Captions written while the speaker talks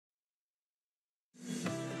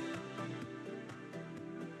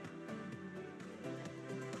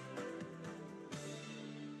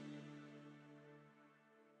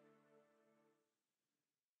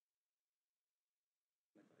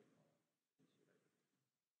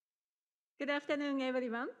Good afternoon,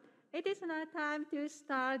 everyone. It is now time to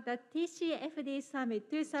start the TCFD Summit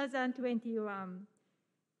 2021.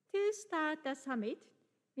 To start the summit,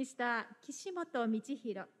 Mr. Kishimoto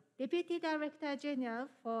Michihiro, Deputy Director General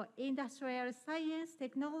for Industrial Science,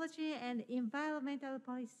 Technology and Environmental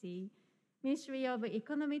Policy, Ministry of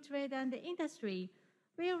Economy, Trade and Industry,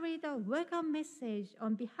 will read a welcome message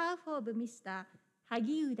on behalf of Mr.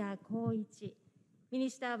 Hagiuda Koichi,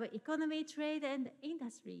 Minister of Economy, Trade and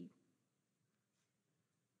Industry.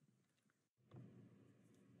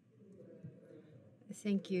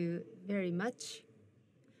 Thank you very much.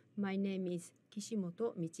 My name is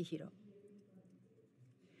Kishimoto Michihiro.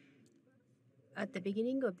 At the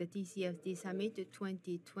beginning of the TCFD Summit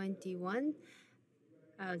 2021,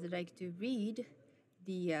 I would like to read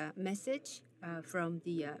the message from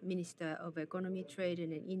the Minister of Economy, Trade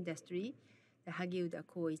and Industry, Hagiuda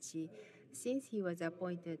Koichi. Since he was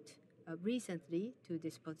appointed recently to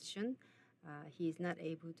this position, he is not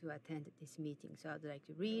able to attend this meeting. So I would like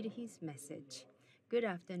to read his message. Good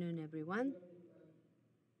afternoon, everyone.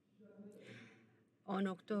 On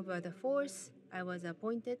October the 4th, I was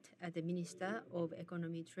appointed as the Minister of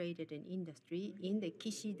Economy, Trade and Industry in the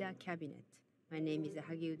Kishida Cabinet. My name is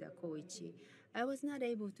Hagiuda Koichi. I was not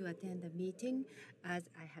able to attend the meeting as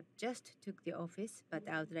I have just took the office, but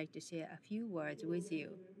I would like to share a few words with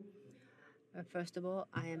you. First of all,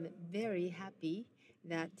 I am very happy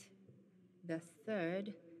that the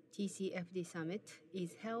third TCFD Summit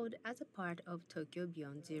is held as a part of Tokyo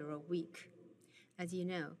Beyond Zero Week. As you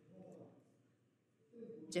know,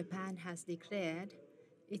 Japan has declared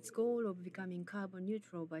its goal of becoming carbon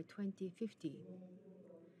neutral by 2050,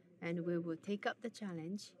 and we will take up the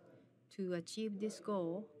challenge to achieve this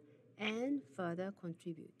goal and further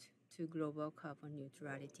contribute to global carbon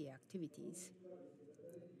neutrality activities.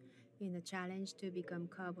 In the challenge to become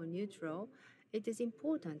carbon neutral, it is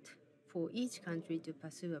important for each country to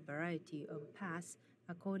pursue a variety of paths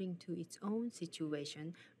according to its own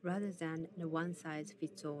situation rather than a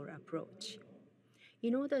one-size-fits-all approach.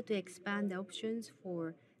 In order to expand the options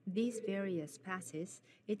for these various paths,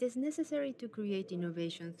 it is necessary to create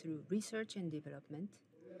innovation through research and development.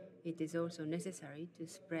 It is also necessary to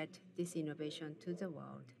spread this innovation to the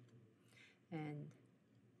world. And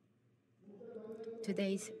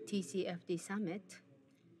today's TCFD Summit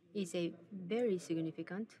is a very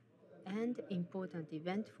significant and important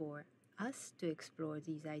event for us to explore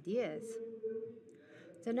these ideas.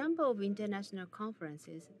 The number of international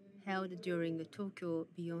conferences held during the Tokyo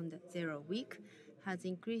Beyond Zero Week has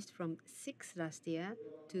increased from 6 last year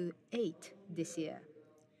to 8 this year,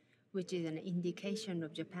 which is an indication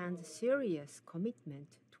of Japan's serious commitment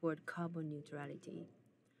toward carbon neutrality.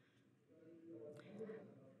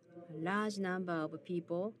 A large number of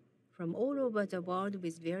people from all over the world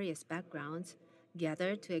with various backgrounds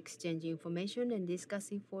gather to exchange information and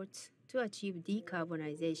discuss efforts to achieve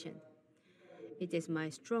decarbonization. It is my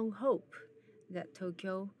strong hope that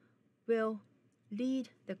Tokyo will lead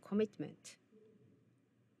the commitment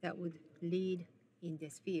that would lead in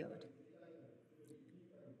this field.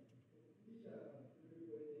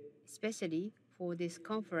 Especially for this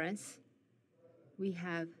conference, we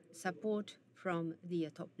have support from the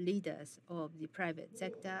top leaders of the private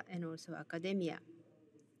sector and also academia.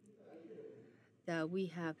 We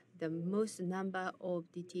have the most number of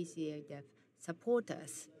the TCFD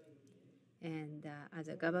supporters. And as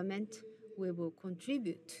a government, we will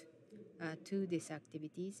contribute to these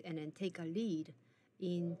activities and then take a lead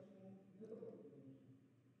in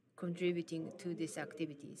contributing to these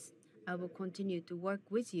activities. I will continue to work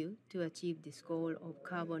with you to achieve this goal of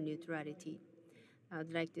carbon neutrality. I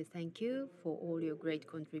would like to thank you for all your great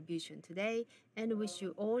contribution today and wish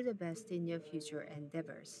you all the best in your future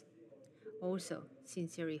endeavors. Also,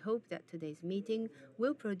 sincerely hope that today's meeting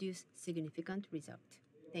will produce significant results.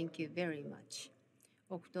 Thank you very much.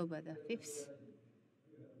 October the 5th,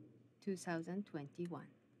 2021.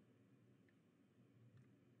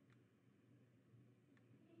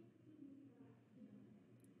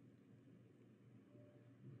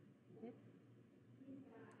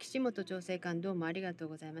 Kishimoto 調整官、どうもありがとう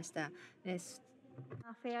ございました。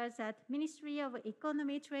Affairs at Ministry of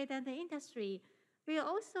Economy, Trade and Industry will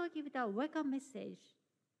also give the welcome message.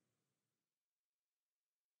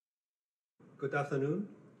 Good afternoon.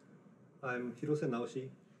 I'm Hirose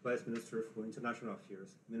Naoshi, Vice Minister for International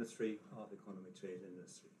Affairs, Ministry of Economy, Trade and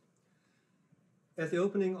Industry. At the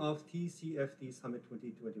opening of TCFD Summit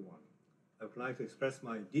 2021, I would like to express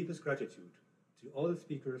my deepest gratitude to all the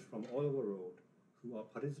speakers from all over the world who are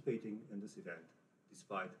participating in this event,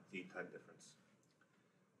 despite the time difference.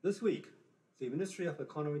 This week, the Ministry of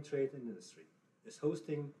Economy, Trade and Industry is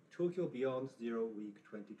hosting Tokyo Beyond Zero Week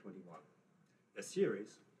 2021, a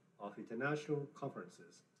series of international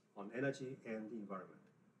conferences on energy and the environment,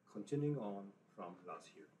 continuing on from last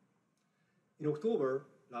year. In October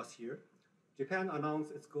last year, Japan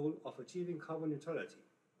announced its goal of achieving carbon neutrality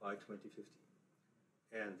by 2050.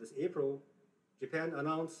 And this April, Japan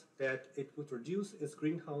announced that it would reduce its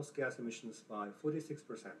greenhouse gas emissions by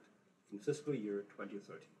 46% in fiscal year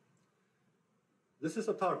 2030. This is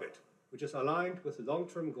a target which is aligned with the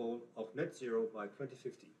long-term goal of net zero by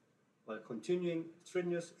 2050, while continuing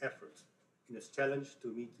strenuous efforts in its challenge to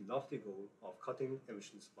meet the lofty goal of cutting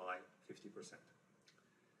emissions by 50%.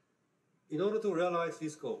 In order to realize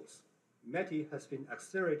these goals, METI has been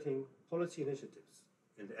accelerating policy initiatives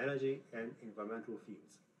in the energy and environmental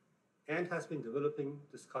fields, and has been developing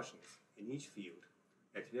discussions in each field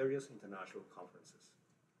at various international conferences.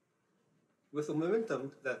 With the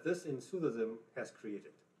momentum that this enthusiasm has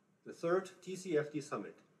created, the third TCFD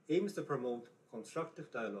Summit aims to promote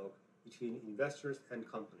constructive dialogue between investors and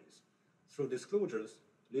companies through disclosures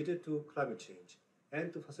related to climate change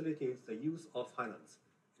and to facilitate the use of finance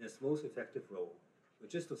in its most effective role,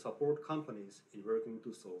 which is to support companies in working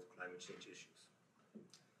to solve climate change issues.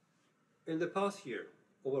 In the past year,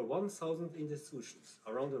 over 1,000 institutions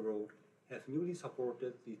around the world have newly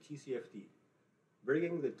supported the TCFD,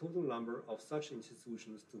 bringing the total number of such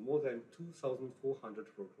institutions to more than 2,400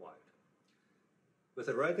 worldwide. With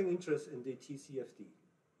a rising interest in the TCFD,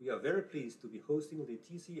 we are very pleased to be hosting the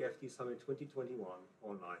TCFD Summit 2021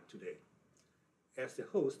 online today. As the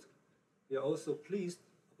host, we are also pleased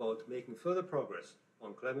about making further progress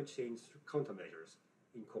on climate change countermeasures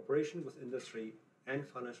in cooperation with industry and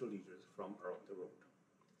financial leaders from around the world.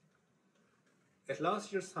 At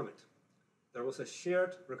last year's summit, there was a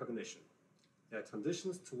shared recognition that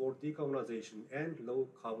transitions toward decarbonization and low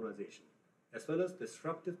carbonization, as well as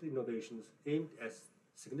disruptive innovations aimed at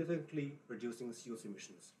significantly reducing CO2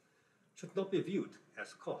 emissions, should not be viewed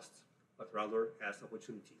as costs, but rather as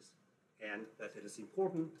opportunities, and that it is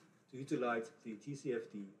important to utilize the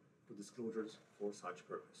TCFD for disclosures for such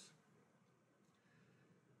purpose.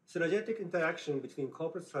 Synergetic interaction between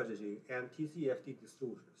corporate strategy and TCFD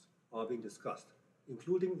disclosures are being discussed,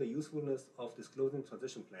 including the usefulness of disclosing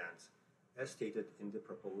transition plans, as stated in the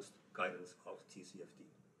proposed guidance of TCFD.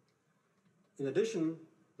 In addition,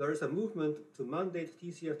 there is a movement to mandate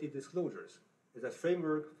TCFD disclosures as a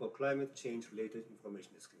framework for climate change-related information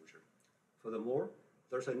disclosure. Furthermore,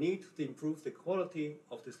 there's a need to improve the quality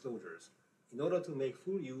of disclosures in order to make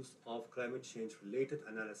full use of climate change-related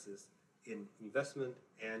analysis in investment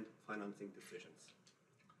and financing decisions.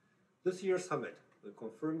 This year's summit will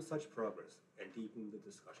confirm such progress and deepen the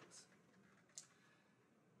discussions.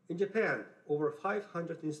 In Japan, over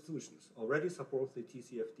 500 institutions already support the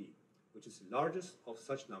TCFD, which is the largest of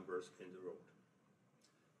such numbers in the world.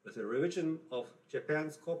 With the revision of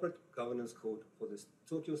Japan's corporate governance code for the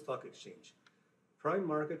Tokyo Stock Exchange, prime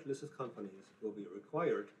market listed companies will be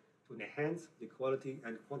required to enhance the quality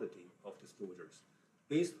and quantity of disclosures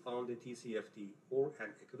based on the TCFD or an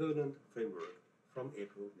equivalent framework from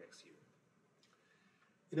April next year.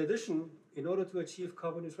 In addition, in order to achieve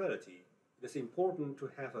carbon neutrality, it is important to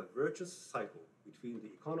have a virtuous cycle between the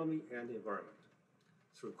economy and the environment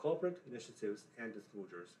through corporate initiatives and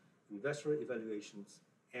disclosures, investor evaluations,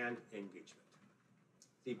 and engagement.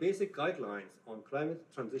 The basic guidelines on climate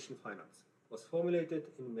transition finance was formulated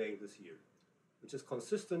in May this year, which is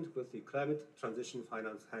consistent with the Climate Transition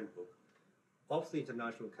Finance Handbook of the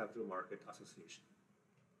International Capital Market Association.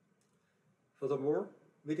 Furthermore,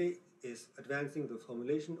 METI is advancing the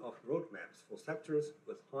formulation of roadmaps for sectors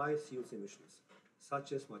with high CO2 emissions,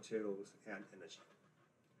 such as materials and energy.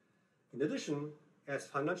 In addition, as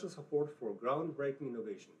financial support for groundbreaking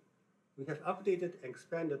innovation, we have updated and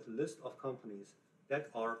expanded the list of companies that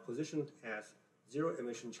are positioned as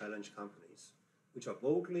zero-emission challenge companies, which are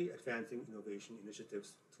boldly advancing innovation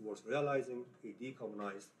initiatives towards realizing a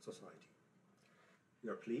decarbonized society. We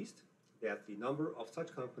are pleased that the number of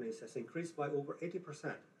such companies has increased by over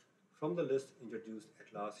 80% from the list introduced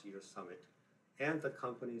at last year's summit, and that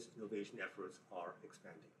companies' innovation efforts are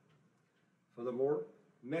expanding. Furthermore,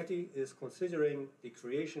 METI is considering the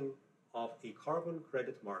creation of a carbon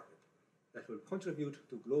credit market that will contribute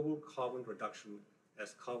to global carbon reduction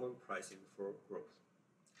as carbon pricing for growth.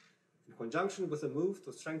 In conjunction with the move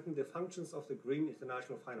to strengthen the functions of the Green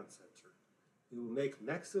International Finance Center, we will make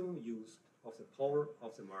maximum use of the power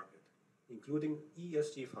of the market, including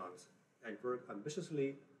ESG funds, and work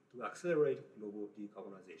ambitiously to accelerate global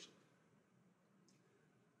decarbonization.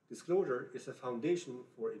 Disclosure is a foundation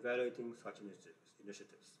for evaluating such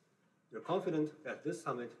initiatives. We are confident that this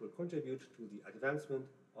summit will contribute to the advancement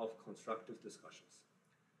of constructive discussions.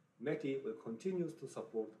 METI will continue to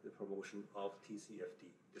support the promotion of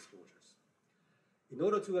TCFD disclosures. In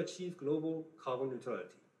order to achieve global carbon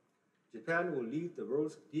neutrality, Japan will lead the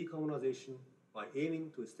world's decarbonization by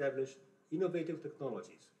aiming to establish innovative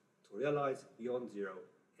technologies to realize Beyond Zero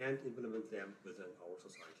and implement them within our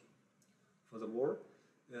society. Furthermore,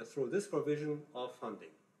 through this provision of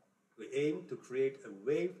funding, we aim to create a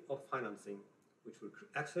wave of financing which will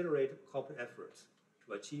accelerate corporate efforts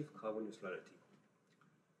to achieve carbon neutrality.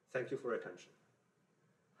 Thank you for your attention.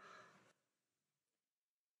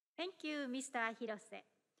 Thank you, Mr. Hirose.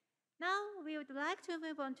 Now we would like to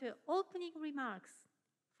move on to opening remarks.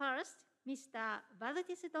 First, Mr.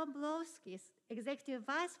 Valdis Dombrovskis, Executive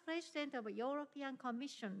Vice President of the European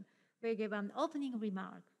Commission, will give an opening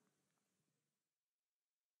remark.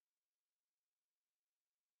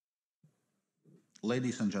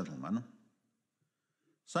 Ladies and gentlemen,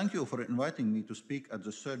 thank you for inviting me to speak at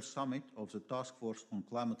the third summit of the Task Force on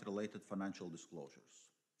Climate-Related Financial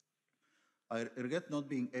Disclosures. I regret not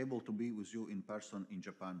being able to be with you in person in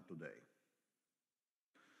Japan today.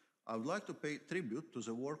 I would like to pay tribute to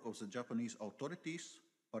the work of the Japanese authorities,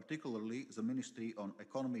 particularly the Ministry on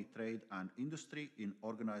Economy, Trade and Industry, in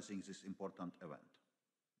organizing this important event.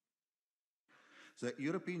 The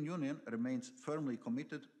European Union remains firmly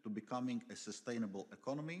committed to becoming a sustainable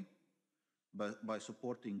economy by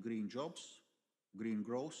supporting green jobs, green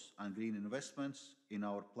growth and green investments in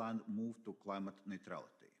our planned move to climate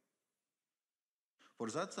neutrality. For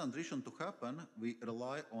that transition to happen, we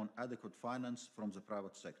rely on adequate finance from the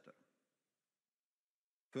private sector.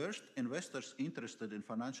 First, investors interested in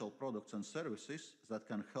financial products and services that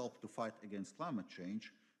can help to fight against climate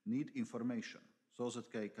change need information so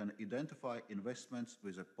that they can identify investments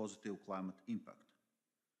with a positive climate impact.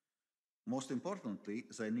 Most importantly,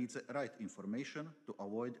 they need the right information to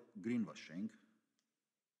avoid greenwashing.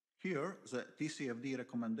 Here, the TCFD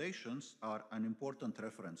recommendations are an important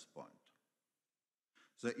reference point.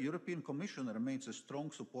 The European Commission remains a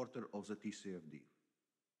strong supporter of the TCFD.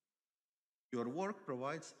 Your work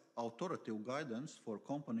provides authoritative guidance for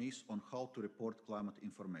companies on how to report climate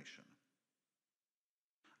information.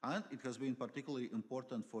 And it has been particularly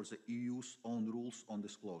important for the EU's own rules on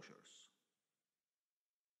disclosures.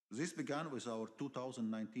 This began with our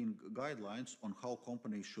 2019 guidelines on how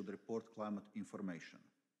companies should report climate information.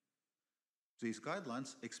 These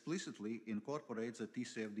guidelines explicitly incorporate the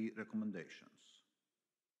TCFD recommendations.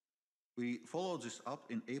 We followed this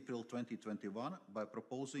up in April 2021 by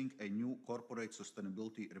proposing a new Corporate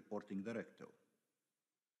Sustainability Reporting Directive.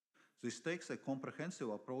 This takes a comprehensive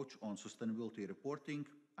approach on sustainability reporting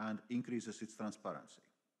and increases its transparency.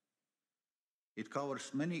 It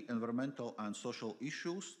covers many environmental and social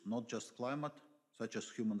issues, not just climate, such as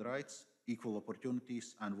human rights, equal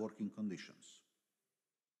opportunities, and working conditions.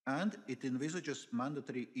 And it envisages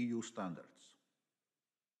mandatory EU standards.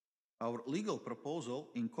 Our legal proposal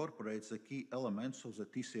incorporates the key elements of the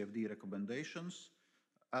TCFD recommendations,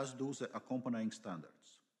 as do the accompanying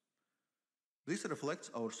standards. This reflects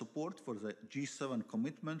our support for the G7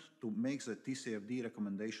 commitment to make the TCFD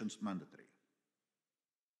recommendations mandatory.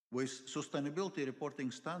 With sustainability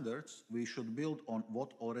reporting standards, we should build on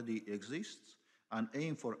what already exists and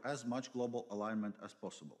aim for as much global alignment as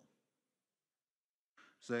possible.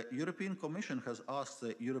 The European Commission has asked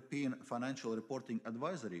the European Financial Reporting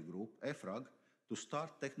Advisory Group, EFRAG, to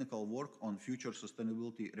start technical work on future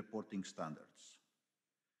sustainability reporting standards.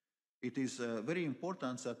 It is very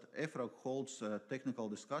important that EFRAG holds technical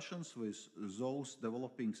discussions with those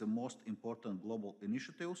developing the most important global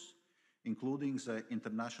initiatives, including the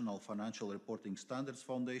International Financial Reporting Standards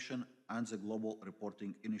Foundation and the Global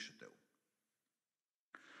Reporting Initiative.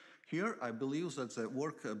 Here, I believe that the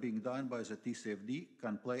work being done by the TCFD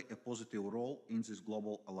can play a positive role in this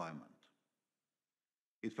global alignment.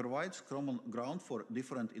 It provides common ground for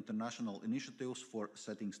different international initiatives for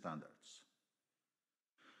setting standards.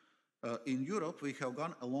 In Europe, we have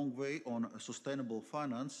gone a long way on sustainable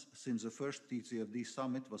finance since the first TCFD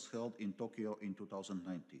Summit was held in Tokyo in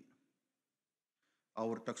 2019.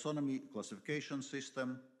 Our taxonomy classification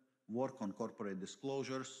system, work on corporate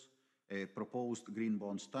disclosures, proposed green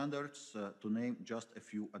bond standards, to name just a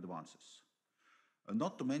few advances.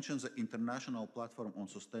 Not to mention the International Platform on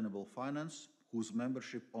Sustainable Finance, whose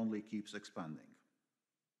membership only keeps expanding.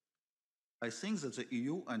 I think that the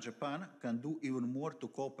EU and Japan can do even more to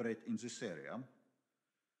cooperate in this area.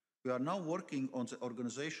 We are now working on the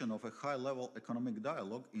organization of a high-level economic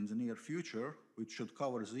dialogue in the near future, which should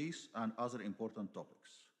cover these and other important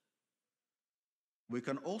topics. We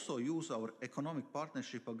can also use our economic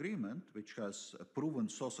partnership agreement, which has proven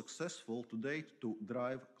so successful to date, to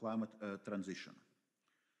drive climate transition.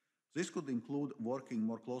 This could include working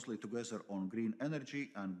more closely together on green energy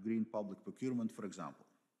and green public procurement, for example.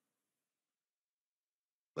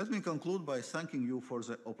 Let me conclude by thanking you for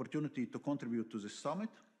the opportunity to contribute to this summit.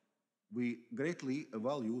 We greatly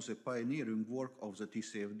value the pioneering work of the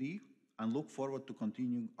TCFD and look forward to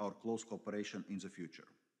continuing our close cooperation in the future.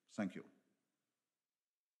 Thank you.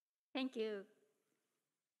 Thank you.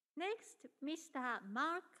 Next, Mr.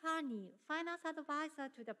 Mark Carney, Finance Advisor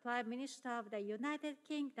to the Prime Minister of the United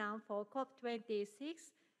Kingdom for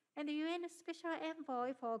COP26 and the UN Special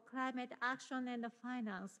Envoy for Climate Action and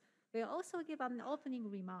Finance, will also give an opening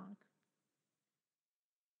remark.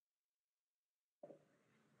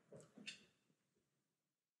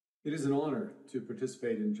 It is an honor to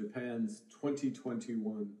participate in Japan's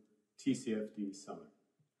 2021 TCFD Summit.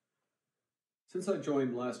 Since I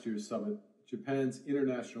joined last year's summit, Japan's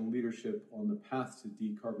international leadership on the path to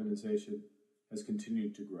decarbonization has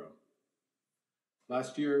continued to grow.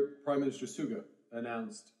 Last year, Prime Minister Suga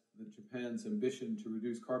announced that Japan's ambition to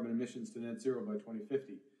reduce carbon emissions to net zero by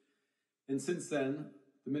 2050. And since then,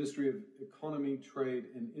 the Ministry of Economy, Trade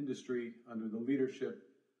and Industry, under the leadership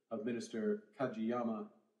of Minister Kajiyama,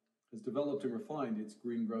 has developed and refined its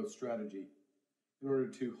green growth strategy in order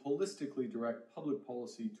to holistically direct public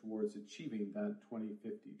policy towards achieving that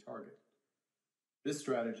 2050 target. This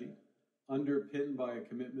strategy, underpinned by a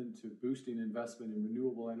commitment to boosting investment in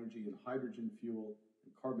renewable energy and hydrogen fuel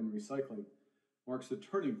and carbon recycling, marks a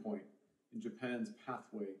turning point in Japan's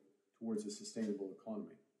pathway towards a sustainable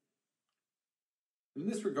economy. In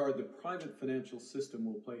this regard, the private financial system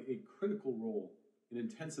will play a critical role in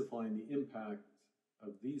intensifying the impact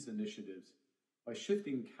of these initiatives by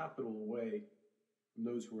shifting capital away from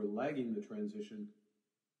those who are lagging the transition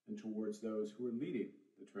and towards those who are leading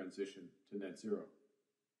the transition to net zero.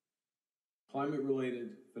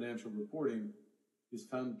 Climate-related financial reporting is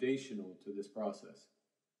foundational to this process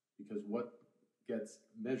because what gets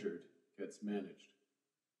measured gets managed.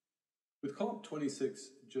 With COP26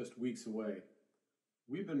 just weeks away,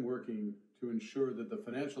 we've been working to ensure that the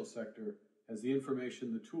financial sector has the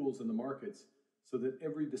information, the tools, and the markets so that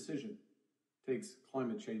every decision takes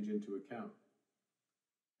climate change into account.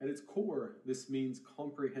 At its core, this means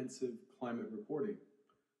comprehensive climate reporting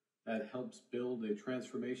that helps build a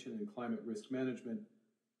transformation in climate risk management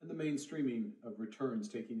and the mainstreaming of returns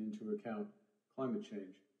taking into account climate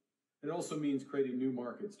change. It also means creating new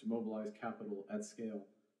markets to mobilize capital at scale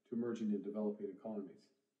to emerging and developing economies.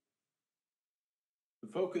 The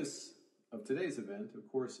focus of today's event,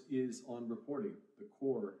 of course, is on reporting, the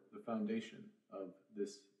core, the foundation of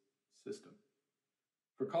this system.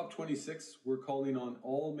 For COP26, we're calling on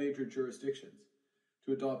all major jurisdictions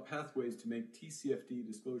to adopt pathways to make TCFD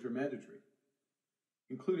disclosure mandatory,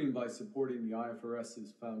 including by supporting the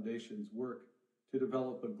IFRS's Foundation's work to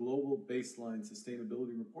develop a global baseline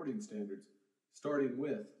sustainability reporting standards, starting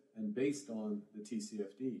with and based on the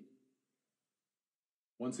TCFD.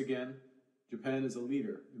 Once again, Japan is a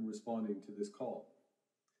leader in responding to this call.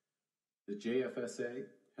 The JFSA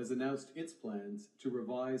has announced its plans to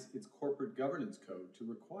revise its corporate governance code to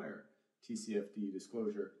require TCFD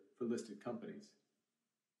disclosure for listed companies.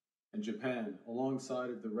 And Japan, alongside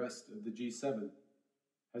of the rest of the G7,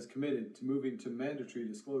 has committed to moving to mandatory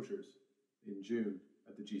disclosures in June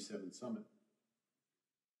at the G7 Summit.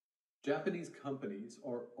 Japanese companies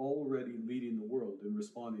are already leading the world in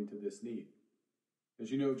responding to this need. As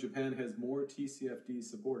you know, Japan has more TCFD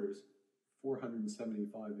supporters,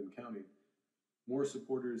 475 and counting, more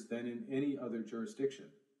supporters than in any other jurisdiction.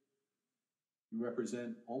 You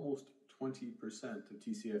represent almost 20% of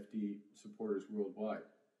TCFD supporters worldwide.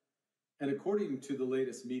 And according to the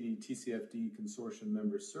latest MEDI TCFD Consortium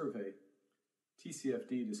members survey,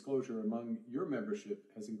 TCFD disclosure among your membership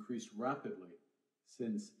has increased rapidly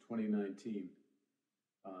since 2019,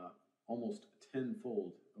 almost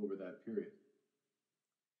tenfold over that period.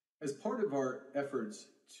 As part of our efforts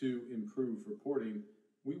to improve reporting,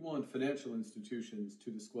 we want financial institutions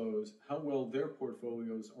to disclose how well their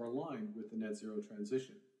portfolios are aligned with the net zero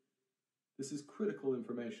transition. This is critical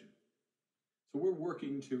information. So we're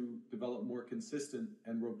working to develop more consistent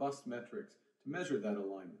and robust metrics to measure that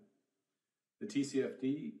alignment. The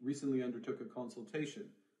TCFD recently undertook a consultation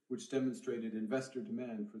which demonstrated investor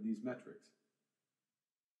demand for these metrics.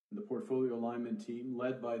 And the portfolio alignment team,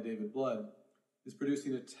 led by David Blood, is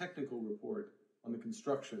producing a technical report on the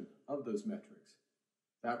construction of those metrics.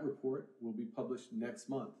 That report will be published next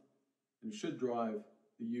month and should drive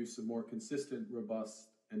the use of more consistent, robust,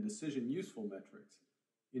 and decision-useful metrics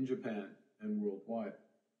in Japan and worldwide.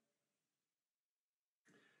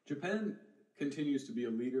 Japan continues to be a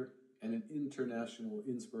leader and an international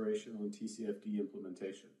inspiration on TCFD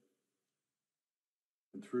implementation.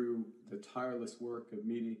 And through the tireless work of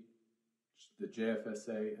MEDI, the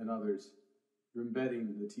JFSA, and others, you're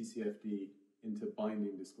embedding the TCFD into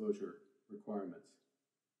binding disclosure requirements.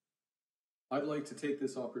 I'd like to take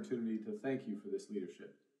this opportunity to thank you for this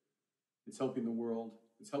leadership. It's helping the world,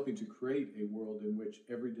 it's helping to create a world in which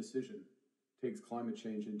every decision takes climate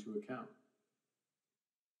change into account.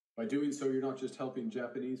 By doing so, you're not just helping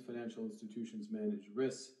Japanese financial institutions manage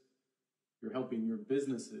risks, you're helping your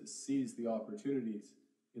businesses seize the opportunities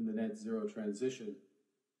in the net zero transition,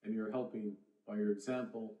 and you're helping, by your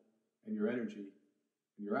example and your energy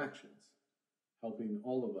and your actions, helping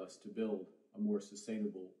all of us to build a more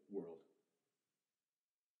sustainable world.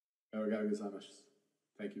 Arigato gozaimasu.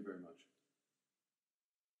 Thank you very much.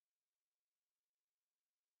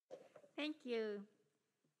 Thank you.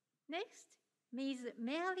 Next, Ms.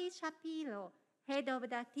 Mary Shapiro, head of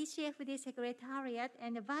the TCFD Secretariat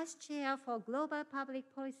and Vice Chair for Global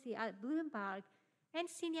Public Policy at Bloomberg and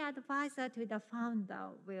Senior Advisor to the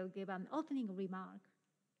founder, will give an opening remark.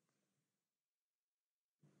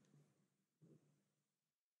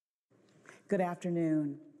 Good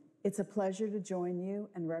afternoon. It's a pleasure to join you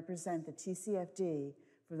and represent the TCFD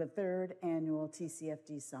for the third annual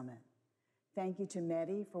TCFD Summit. Thank you to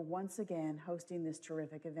MEDI for once again hosting this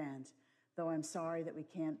terrific event, though I'm sorry that we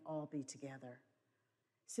can't all be together.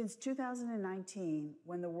 Since 2019,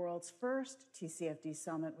 when the world's first TCFD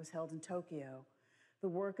Summit was held in Tokyo, the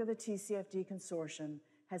work of the TCFD Consortium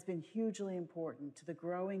has been hugely important to the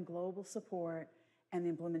growing global support and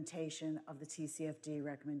implementation of the TCFD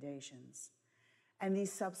recommendations. And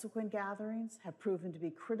these subsequent gatherings have proven to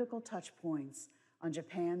be critical touch points on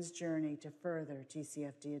Japan's journey to further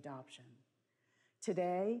TCFD adoption.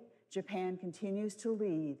 Today, Japan continues to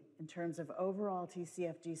lead in terms of overall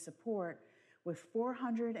TCFD support with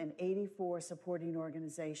 484 supporting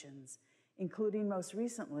organizations, including most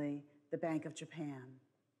recently the Bank of Japan.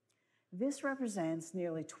 This represents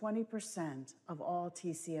nearly 20% of all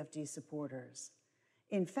TCFD supporters.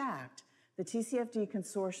 In fact, the TCFD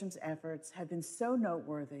Consortium's efforts have been so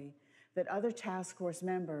noteworthy that other task force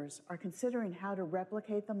members are considering how to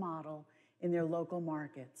replicate the model in their local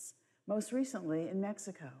markets, most recently in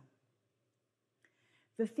Mexico.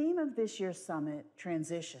 The theme of this year's summit,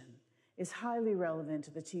 transition, is highly relevant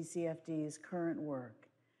to the TCFD's current work.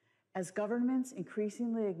 As governments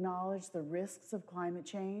increasingly acknowledge the risks of climate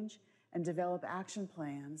change and develop action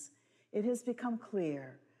plans, it has become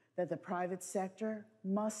clear that the private sector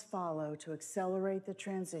must follow to accelerate the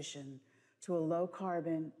transition to a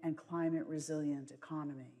low-carbon and climate-resilient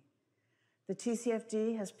economy. The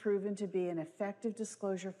TCFD has proven to be an effective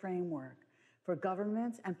disclosure framework for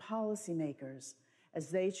governments and policymakers as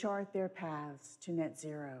they chart their paths to net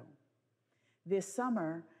zero. This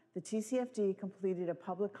summer, the TCFD completed a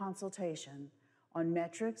public consultation on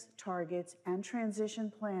metrics, targets, and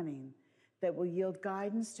transition planning that will yield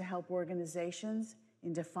guidance to help organizations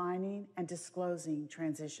in defining and disclosing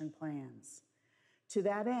transition plans. To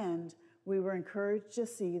that end, we were encouraged to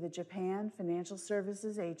see the Japan Financial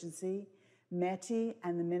Services Agency, METI,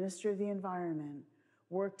 and the Ministry of the Environment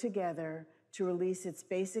work together to release its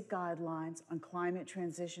basic guidelines on climate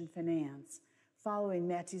transition finance following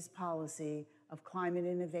METI's policy of climate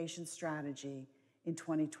innovation strategy in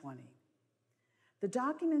 2020. The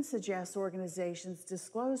document suggests organizations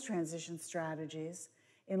disclose transition strategies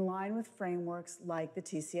in line with frameworks like the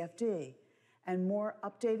TCFD, and more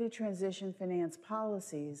updated transition finance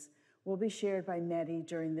policies will be shared by METI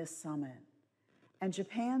during this summit. And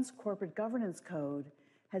Japan's Corporate Governance Code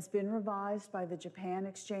has been revised by the Japan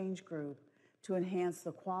Exchange Group to enhance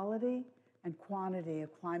the quality and quantity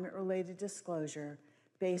of climate-related disclosure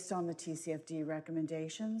based on the TCFD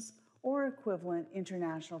recommendations or equivalent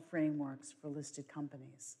international frameworks for listed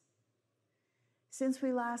companies. Since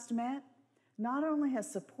we last met, not only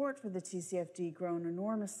has support for the TCFD grown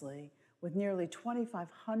enormously, with nearly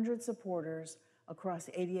 2,500 supporters across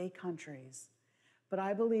 88 countries, but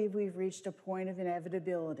I believe we've reached a point of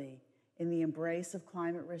inevitability in the embrace of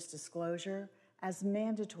climate risk disclosure as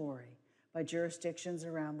mandatory by jurisdictions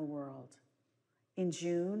around the world. In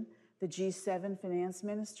June, the G7 finance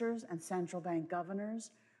ministers and central bank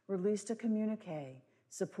governors released a communiqué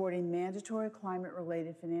supporting mandatory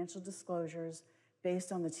climate-related financial disclosures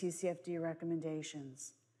based on the TCFD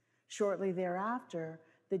recommendations. Shortly thereafter,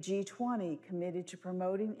 the G20 committed to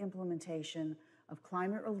promoting implementation of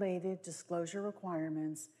climate-related disclosure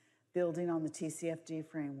requirements building on the TCFD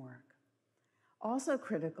framework. Also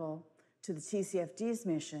critical to the TCFD's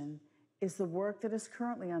mission is the work that is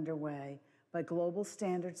currently underway by global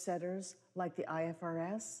standard setters like the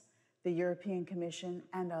IFRS, the European Commission,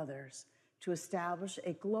 and others to establish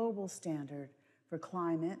a global standard for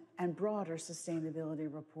climate and broader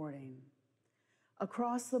sustainability reporting.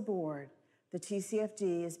 Across the board, the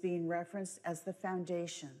TCFD is being referenced as the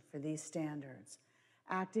foundation for these standards,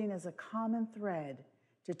 acting as a common thread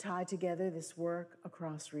to tie together this work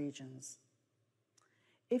across regions.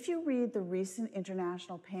 If you read the recent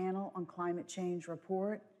International Panel on Climate Change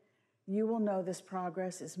report, you will know this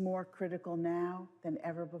progress is more critical now than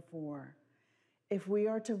ever before. If we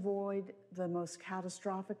are to avoid the most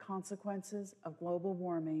catastrophic consequences of global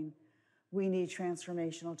warming, we need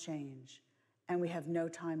transformational change, and we have no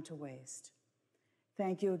time to waste.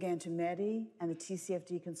 Thank you again to METI and the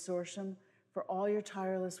TCFD Consortium for all your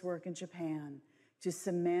tireless work in Japan to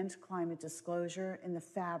cement climate disclosure in the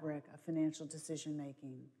fabric of financial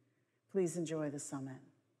decision-making. Please enjoy the summit.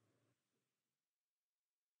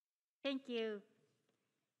 Thank you.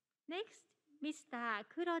 Next, Mr.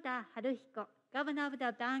 Kuroda Haruhiko, Governor of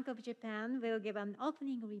the Bank of Japan, will give an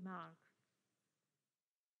opening remark.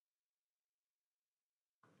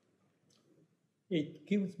 It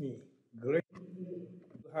gives me great pleasure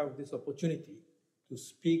to have this opportunity to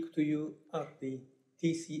speak to you at the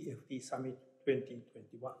TCFD Summit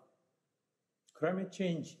 2021. Climate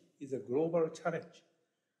change is a global challenge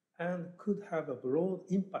and could have a broad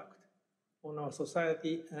impact on our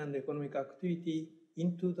society and economic activity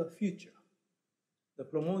into the future. The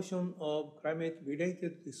promotion of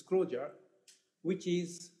climate-related disclosure, which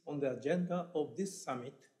is on the agenda of this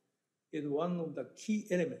summit, is one of the key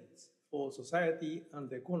elements for society and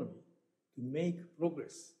the economy to make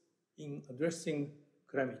progress in addressing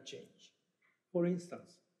climate change. For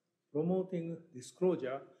instance, promoting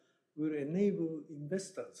disclosure will enable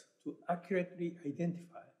investors to accurately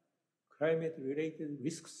identify climate-related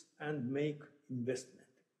risks and make investment.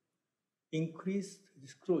 Increased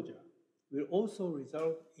disclosure will also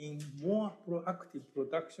result in more proactive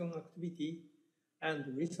production activity and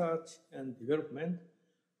research and development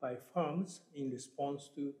by firms in response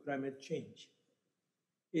to climate change.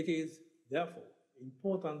 It is therefore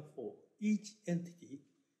important for each entity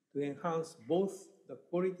to enhance both the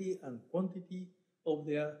quality and quantity of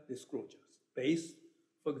their disclosures, based,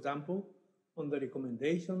 for example, on the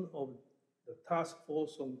recommendation of the Task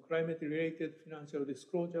Force on Climate-Related Financial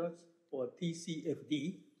Disclosures, or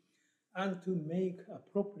TCFD, and to make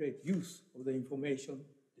appropriate use of the information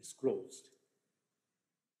disclosed.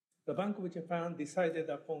 The Bank of Japan decided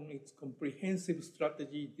upon its comprehensive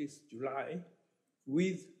strategy this July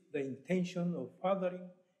with the intention of furthering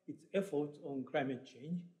its efforts on climate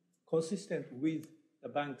change, consistent with the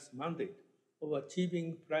bank's mandate of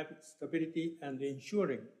achieving private stability and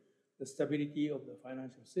ensuring the stability of the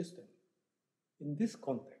financial system. In this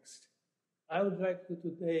context, I would like to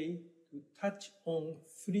today to touch on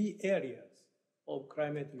 3 areas of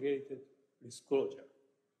climate-related disclosure.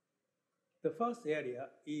 The first area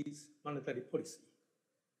is monetary policy.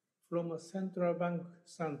 From a central bank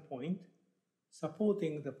standpoint,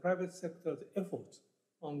 supporting the private sector's efforts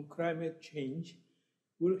on climate change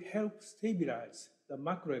will help stabilize the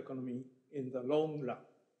macroeconomy in the long run.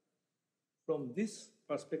 From this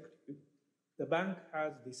perspective, the bank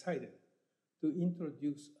has decided to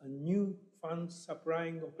introduce a new fund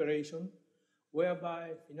supplying operation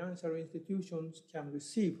whereby financial institutions can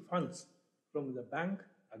receive funds from the bank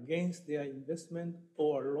against their investment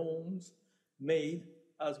or loans made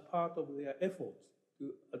as part of their efforts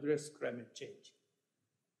to address climate change.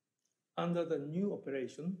 Under the new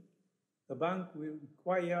operation, the bank will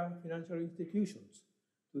require financial institutions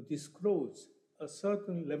to disclose a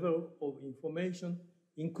certain level of information,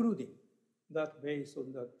 including that based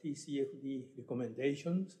on the TCFD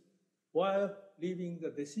recommendations, while leaving the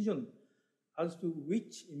decision as to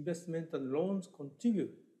which investment and loans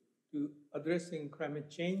contribute to addressing climate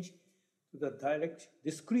change to the direct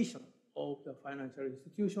discretion of the financial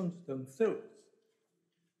institutions themselves.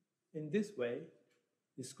 In this way,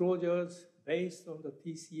 disclosures based on the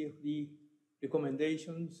TCFD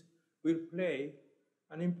recommendations will play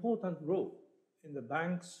an important role in the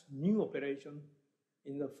bank's new operation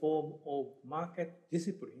in the form of market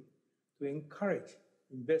discipline to encourage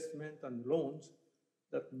investment and loans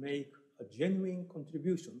that make a genuine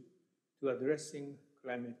contribution to addressing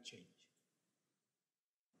climate change.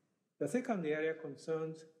 The second area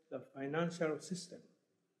concerns the financial system.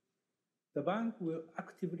 The bank will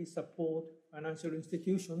actively support financial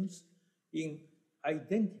institutions in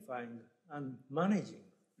identifying and managing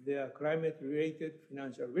their climate-related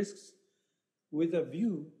financial risks with a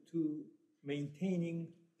view to maintaining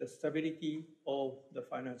the stability of the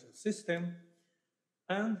financial system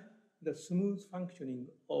and the smooth functioning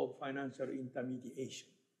of financial intermediation.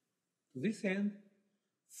 To this end,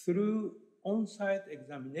 through on-site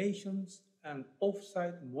examinations and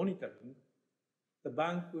off-site monitoring, the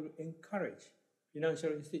bank will encourage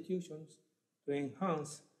financial institutions to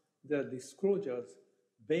enhance their disclosures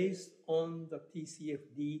based on the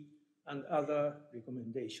TCFD and other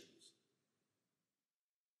recommendations.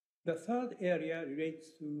 The third area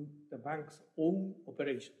relates to the bank's own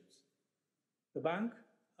operations. The bank,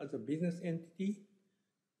 as a business entity,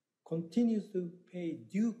 continues to pay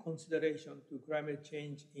due consideration to climate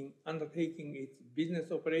change in undertaking its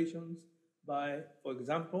business operations by, for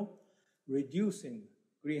example, reducing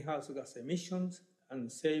greenhouse gas emissions and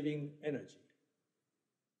saving energy.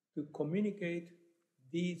 To communicate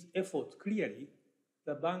these efforts clearly,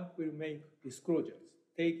 the bank will make disclosures,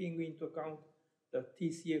 taking into account the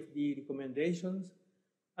TCFD recommendations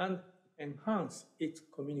and enhance its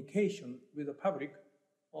communication with the public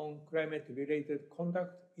on climate-related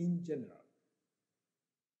conduct in general.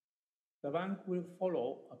 The bank will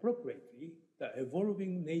follow appropriately the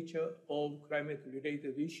evolving nature of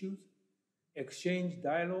climate-related issues, exchange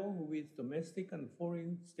dialogue with domestic and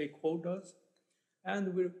foreign stakeholders,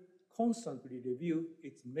 and will constantly review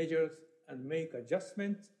its measures and make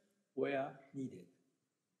adjustments where needed.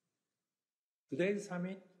 Today's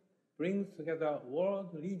summit brings together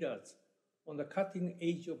world leaders on the cutting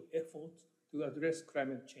edge of efforts to address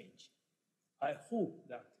climate change. I hope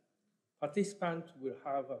that participants will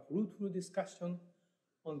have a fruitful discussion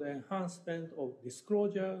on the enhancement of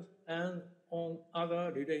disclosures and on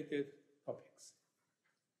other related topics.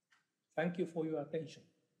 Thank you for your attention.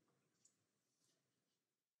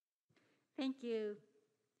 Thank you.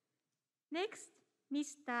 Next,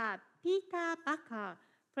 Mr. Peter Bakker,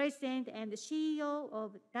 President and CEO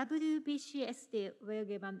of WBCSD, will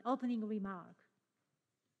give an opening remark.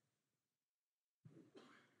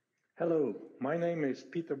 Hello, my name is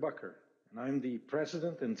Peter Bakker, and I'm the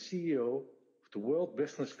President and CEO of the World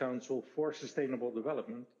Business Council for Sustainable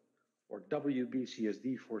Development, or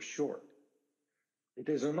WBCSD for short. It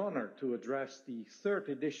is an honor to address the third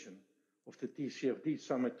edition of the TCFD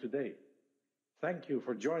Summit today. Thank you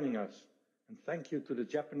for joining us, and thank you to the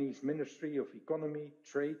Japanese Ministry of Economy,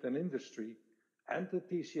 Trade and Industry and the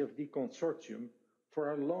TCFD Consortium for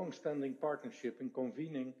our long-standing partnership in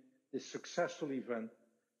convening this successful event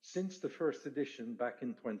since the first edition back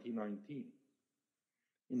in 2019.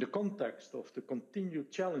 In the context of the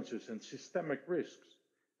continued challenges and systemic risks,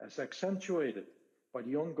 as accentuated by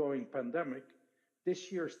the ongoing pandemic,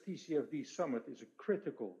 this year's TCFD Summit is a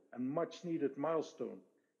critical and much-needed milestone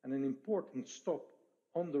and an important stop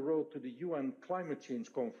on the road to the UN Climate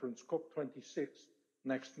Change Conference COP26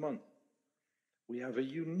 next month. We have a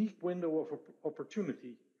unique window of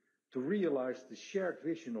opportunity to realize the shared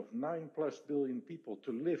vision of 9+ billion people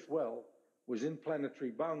to live well within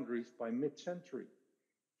planetary boundaries by mid-century.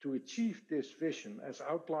 To achieve this vision, as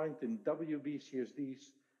outlined in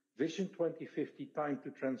WBCSD's Vision 2050 Time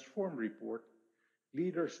to Transform report,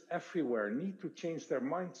 leaders everywhere need to change their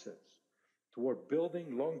mindsets toward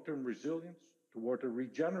building long-term resilience, toward a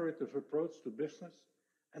regenerative approach to business,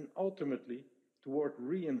 and ultimately toward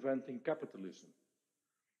reinventing capitalism.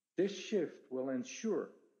 This shift will ensure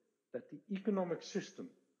that the economic system,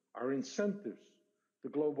 our incentives, the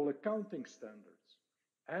global accounting standards,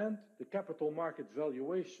 and the capital market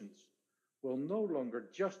valuations will no longer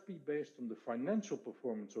just be based on the financial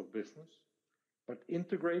performance of business, but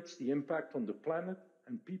integrates the impact on the planet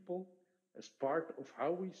and people as part of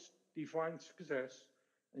how we define success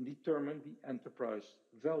and determine the enterprise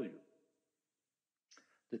value.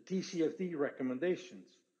 The TCFD recommendations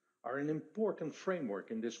are an important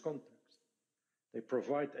framework in this context. They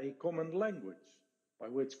provide a common language by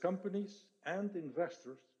which companies and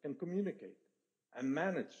investors can communicate and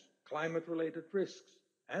manage climate-related risks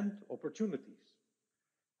and opportunities.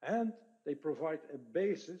 And they provide a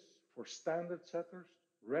basis for standard setters,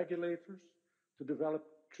 regulators, to develop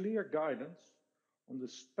clear guidance on the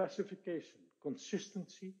specification,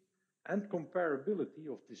 consistency, and comparability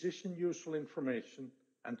of decision-useful information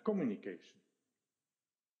and communication.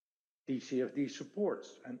 TCFD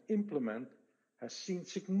supports and implements has seen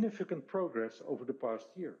significant progress over the past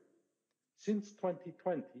year. Since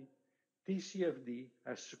 2020, TCFD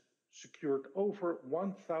has secured over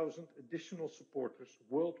 1,000 additional supporters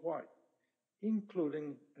worldwide,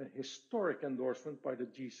 including a historic endorsement by the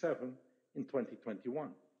G7 in 2021.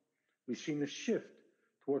 We've seen a shift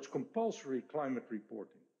towards compulsory climate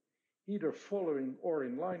reporting, either following or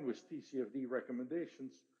in line with TCFD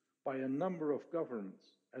recommendations by a number of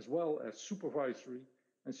governments, as well as supervisory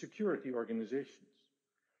and security organizations.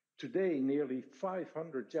 Today, nearly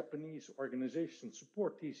 500 Japanese organizations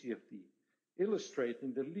support TCFD,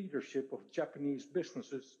 illustrating the leadership of Japanese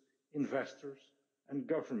businesses, investors, and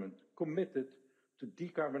government committed to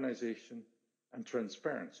decarbonization and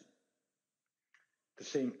transparency.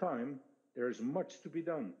 the same time, there is much to be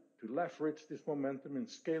done to leverage this momentum in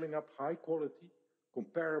scaling up high quality,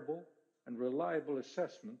 comparable, and reliable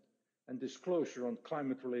assessment and disclosure on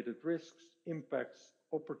climate-related risks, impacts,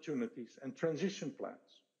 opportunities, and transition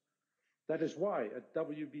plans. That is why at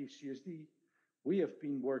WBCSD, we have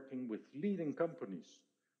been working with leading companies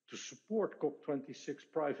to support COP26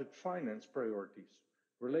 private finance priorities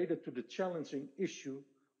related to the challenging issue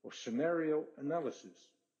of scenario analysis,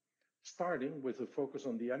 starting with a focus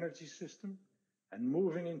on the energy system and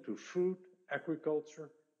moving into food, agriculture,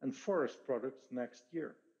 and forest products next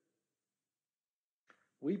year.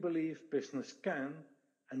 We believe business can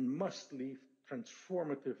and must lead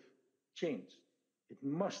transformative change. It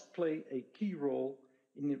must play a key role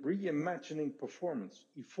in reimagining performance,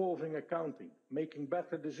 evolving accounting, making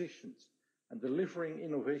better decisions, and delivering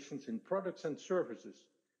innovations in products and services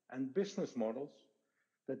and business models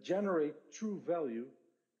that generate true value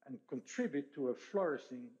and contribute to a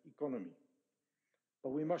flourishing economy.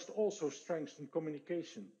 But we must also strengthen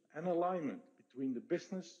communication and alignment between the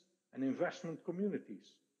business and investment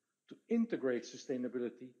communities to integrate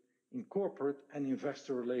sustainability in corporate and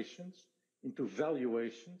investor relations, into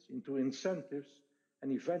valuations, into incentives,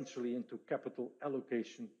 and eventually into capital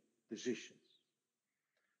allocation decisions.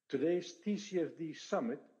 Today's TCFD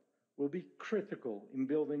Summit will be critical in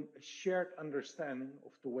building a shared understanding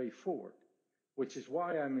of the way forward, which is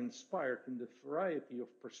why I'm inspired in the variety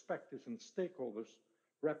of perspectives and stakeholders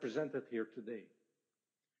represented here today.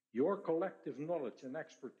 Your collective knowledge and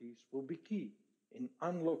expertise will be key in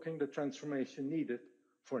unlocking the transformation needed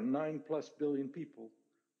for 9+ billion people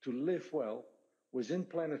to live well within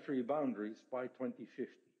planetary boundaries by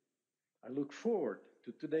 2050. I look forward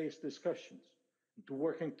to today's discussions and to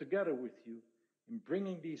working together with you in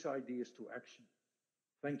bringing these ideas to action.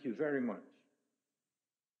 Thank you very much.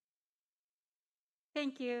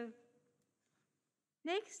 Thank you.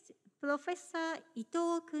 Next, Professor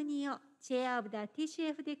Ito Kunio, Chair of the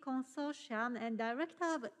TCFD Consortium and Director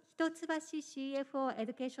of Hitotsubashi CFO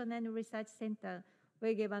Education and Research Center,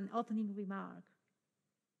 will give an opening remark.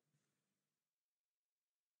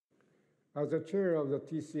 As the chair of the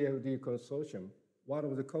TCFD Consortium, one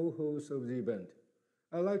of the co-hosts of the event,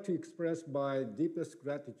 I'd like to express my deepest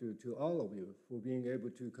gratitude to all of you for being able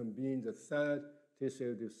to convene the third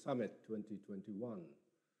TCFD Summit 2021.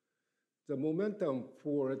 The momentum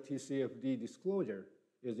for TCFD disclosure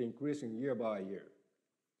is increasing year by year.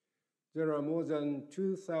 There are more than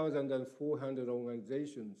 2,400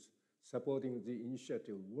 organizations supporting the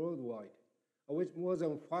initiative worldwide, of which more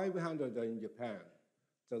than 500 are in Japan,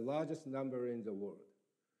 the largest number in the world.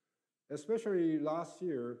 Especially last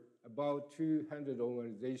year, about 200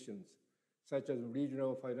 organizations, such as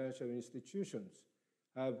regional financial institutions,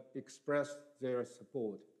 have expressed their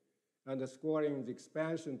support, underscoring the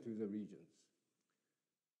expansion to the regions.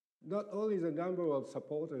 Not only the number of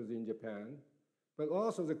supporters in Japan, but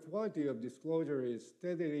also the quality of disclosure is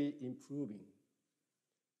steadily improving.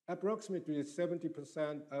 Approximately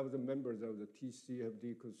 70% of the members of the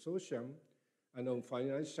TCFD Consortium are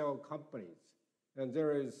non-financial companies, and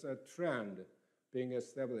there is a trend being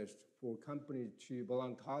established for companies to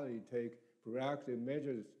voluntarily take proactive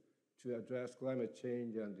measures to address climate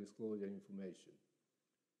change and disclosure information.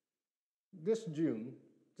 This June,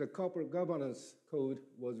 the Corporate Governance Code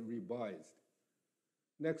was revised.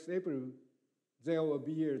 Next April, there will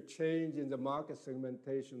be a change in the market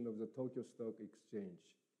segmentation of the Tokyo Stock Exchange.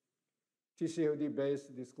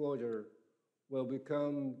 TCFD-based disclosure will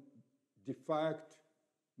become de facto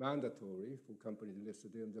mandatory for companies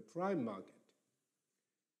listed in the prime market.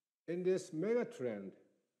 In this mega trend,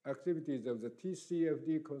 activities of the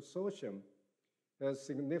TCFD Consortium has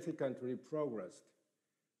significantly progressed,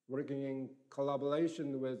 working in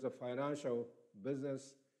collaboration with the financial,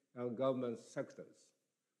 business, and government sectors.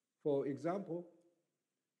 For example,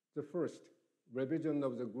 the first, revision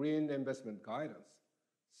of the green investment guidance.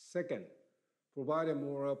 Second, providing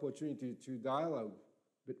more opportunity to dialogue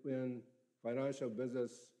between financial,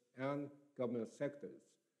 business, and government sectors.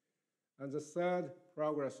 And the third,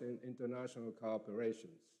 progress in international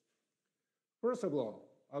cooperations. First of all,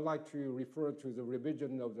 I'd like to refer to the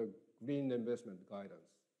revision of the green investment guidance.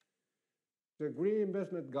 The green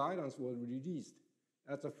investment guidance was released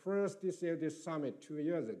at the first TCFD Summit 2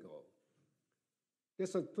 years ago.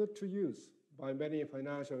 This was put to use by many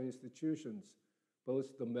financial institutions,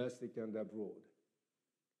 both domestic and abroad.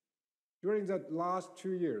 During the last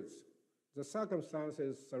 2 years, the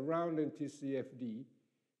circumstances surrounding TCFD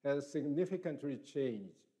has significantly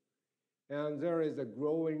changed, and there is a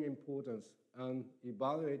growing importance on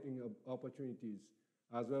evaluating opportunities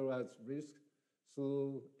as well as risks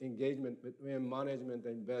through engagement between management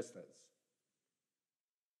and investors.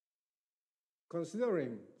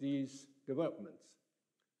 Considering these developments,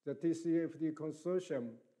 the TCFD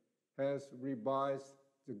Consortium has revised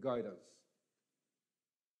the guidance.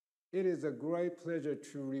 It is a great pleasure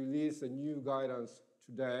to release a new guidance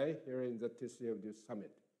today here in the TCFD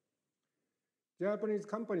Summit. Japanese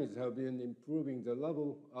companies have been improving the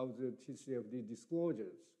level of the TCFD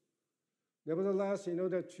disclosures. Nevertheless, in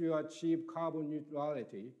order to achieve carbon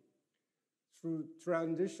neutrality, through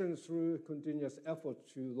transition through continuous efforts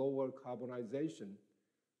to lower carbonization,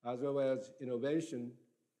 as well as innovation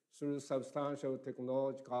through substantial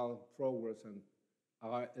technological progress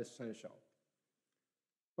are essential.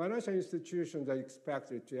 Financial institutions are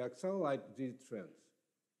expected to accelerate these trends.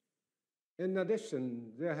 In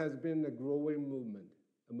addition, there has been a growing movement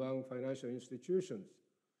among financial institutions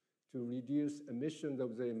to reduce emissions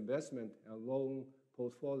of their investment and loan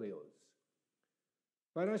portfolios.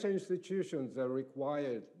 Financial institutions are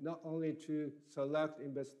required not only to select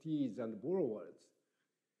investees and borrowers,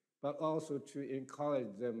 but also to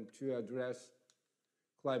encourage them to address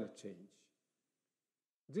climate change.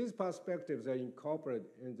 These perspectives are incorporated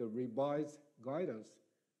in the revised guidance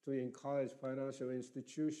to encourage financial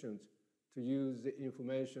institutions to use the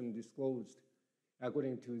information disclosed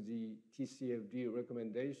according to the TCFD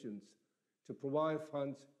recommendations to provide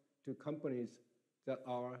funds to companies that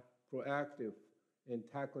are proactive in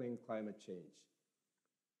tackling climate change.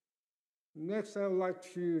 Next, I would like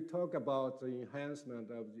to talk about the enhancement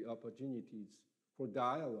of the opportunities for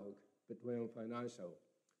dialogue between financial,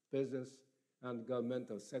 business, and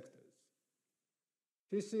governmental sectors.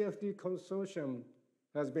 TCFD Consortium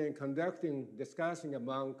has been conducting discussions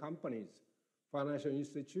among companies, financial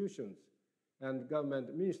institutions, and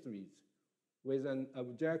government ministries with an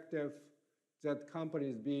objective that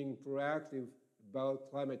companies being proactive about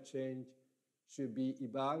climate change should be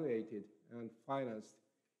evaluated and financed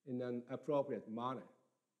in an appropriate manner.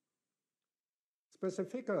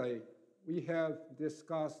 Specifically, we have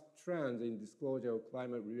discussed trends in disclosure of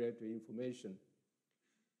climate-related information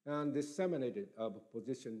and disseminated our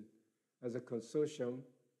position as a consortium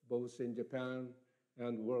both in Japan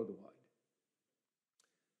and worldwide.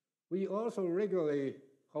 We also regularly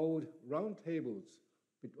hold roundtables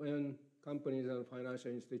between companies and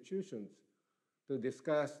financial institutions to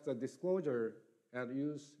discuss the disclosure and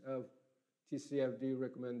use of TCFD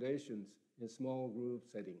recommendations in small group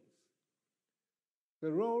settings.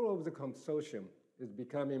 The role of the consortium is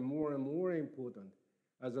becoming more and more important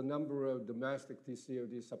as the number of domestic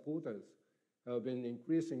TCFD supporters have been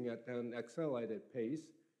increasing at an accelerated pace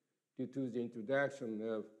due to the introduction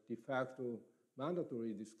of de facto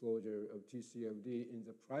mandatory disclosure of TCFD in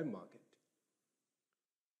the prime market.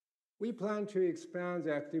 We plan to expand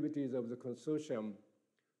the activities of the consortium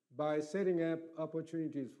by setting up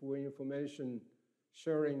opportunities for information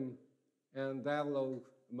sharing and dialogue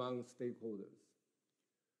among stakeholders.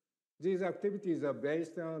 These activities are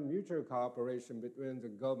based on mutual cooperation between the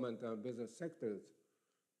government and business sectors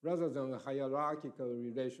rather than a hierarchical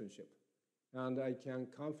relationship. And I can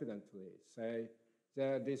confidently say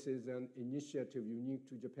that this is an initiative unique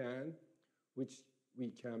to Japan, which we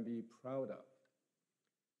can be proud of.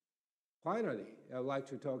 Finally, I'd like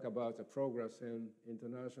to talk about the progress in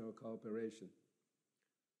international cooperation.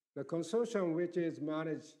 The consortium, which is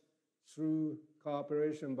managed through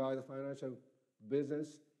cooperation by the financial,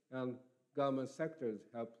 business, and government sectors,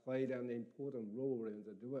 have played an important role in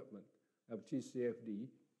the development of TCFD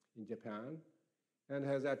in Japan and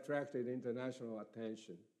has attracted international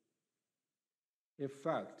attention. In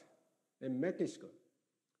fact, in Mexico,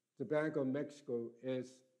 the Bank of Mexico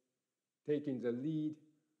is taking the lead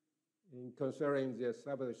in considering the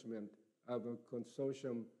establishment of a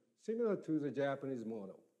consortium similar to the Japanese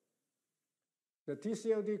model. The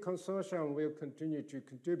TCFD consortium will continue to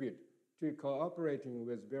contribute to cooperating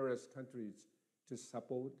with various countries to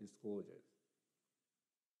support disclosures.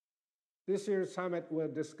 This year's summit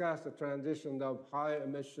will discuss the transition of high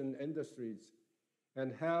emission industries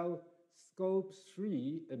and how Scope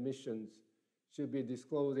 3 emissions should be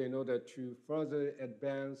disclosed in order to further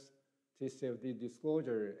advance TCFD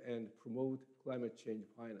disclosure and promote climate change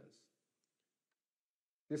finance.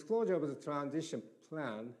 Disclosure of the transition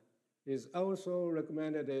plan is also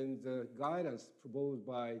recommended in the guidance proposed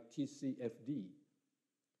by TCFD.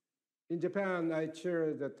 In Japan, I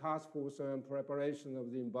chair the task force on preparation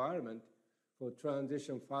of the environment for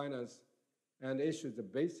transition finance and issue the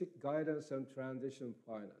basic guidance on transition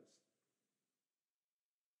finance.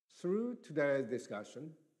 Through today's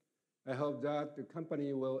discussion, I hope that the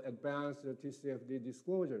company will advance the TCFD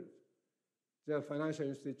disclosures. The financial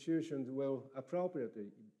institutions will appropriately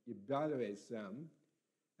evaluate them,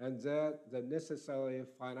 and that the necessary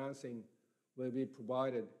financing will be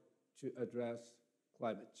provided to address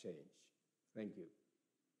climate change. Thank you.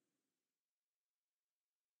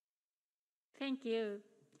 Thank you.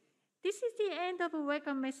 This is the end of the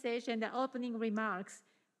welcome message and the opening remarks.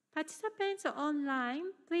 Participants online,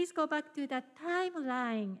 please go back to the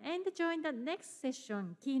timeline and join the next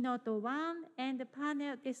session, Keynote 1 and the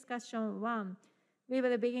Panel Discussion 1. We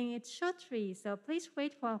will begin it shortly, so please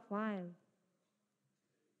wait for a while.